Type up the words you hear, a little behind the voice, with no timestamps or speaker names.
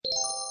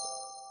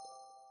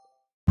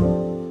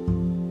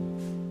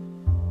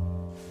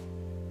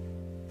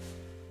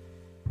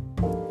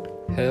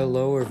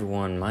Hello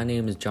everyone, my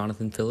name is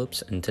Jonathan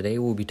Phillips, and today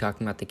we'll be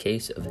talking about the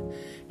case of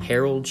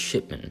Harold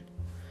Shipman.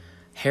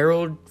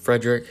 Harold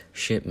Frederick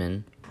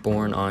Shipman,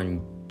 born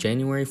on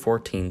January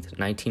 14th,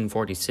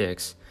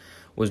 1946,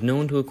 was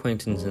known to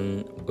acquaintance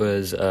and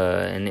was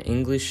an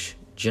English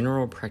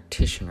general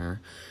practitioner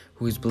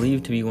who is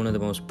believed to be one of the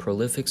most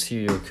prolific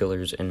serial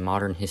killers in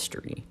modern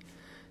history.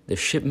 The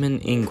Shipman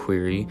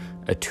Inquiry,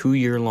 a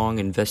 2-year-long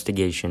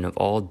investigation of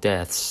all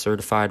deaths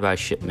certified by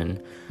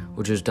Shipman,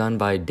 which was done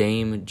by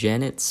Dame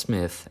Janet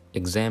Smith,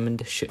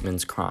 examined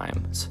Shipman's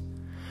crimes.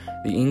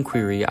 The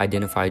inquiry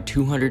identified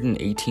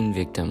 218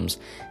 victims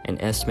and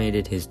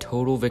estimated his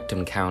total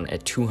victim count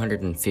at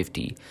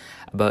 250,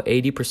 about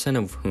 80%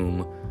 of whom,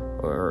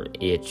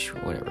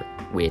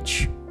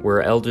 which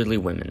were elderly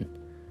women.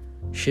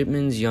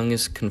 Shipman's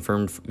youngest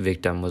confirmed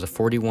victim was a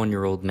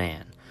 41-year-old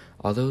man,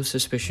 although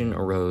suspicion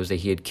arose that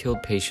he had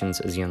killed patients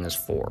as young as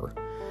 4.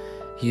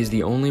 He is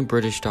the only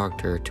British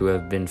doctor to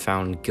have been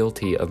found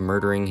guilty of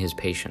murdering his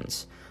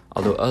patients,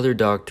 although other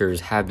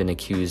doctors have been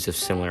accused of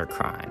similar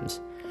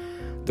crimes.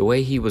 The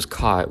way he was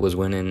caught was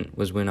when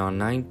on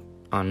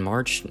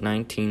March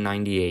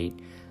 1998,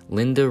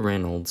 Linda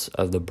Reynolds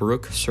of the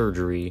Brook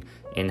Surgery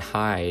in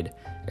Hyde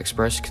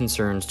expressed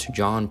concerns to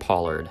John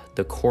Pollard,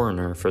 the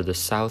coroner for the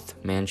South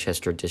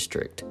Manchester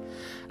district,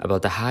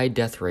 about the high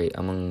death rate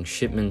among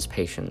Shipman's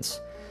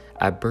patients.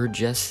 At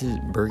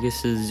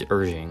Burgess's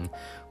urging,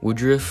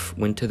 Woodruff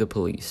went to the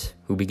police,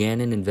 who began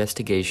an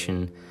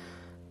investigation.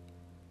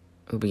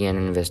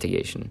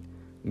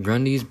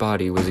 Grundy's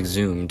body was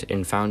exhumed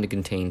and found to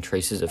contain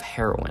traces of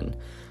heroin,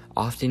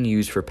 often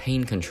used for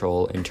pain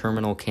control in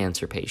terminal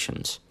cancer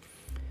patients.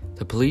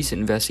 The police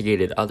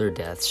investigated other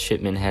deaths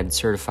Shipman had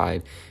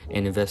certified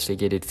and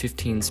investigated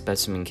 15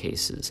 specimen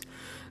cases.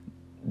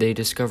 They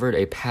discovered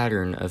a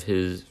pattern of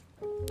him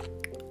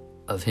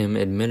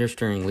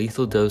administering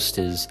lethal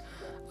doses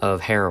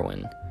of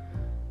heroin,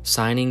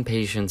 signing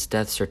patients'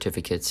 death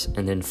certificates,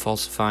 and then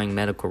falsifying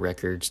medical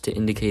records to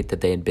indicate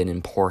that they had been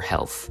in poor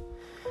health.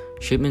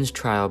 Shipman's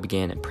trial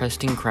began at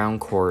Preston Crown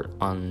Court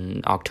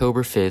on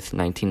October 5th,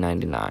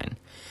 1999.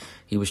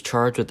 He was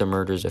charged with the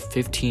murders of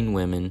 15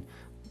 women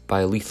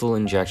by lethal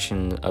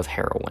injection of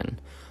heroin,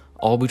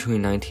 all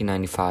between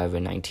 1995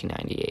 and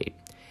 1998.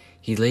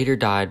 He later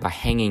died by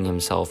hanging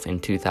himself in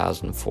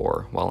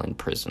 2004 while in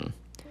prison.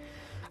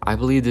 I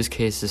believe this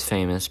case is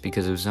famous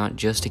because it was not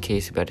just a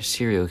case about a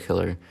serial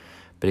killer,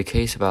 but a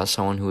case about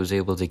someone who was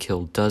able to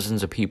kill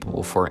dozens of people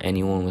before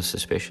anyone was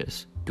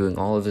suspicious, doing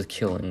all of his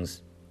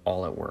killings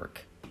all at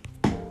work.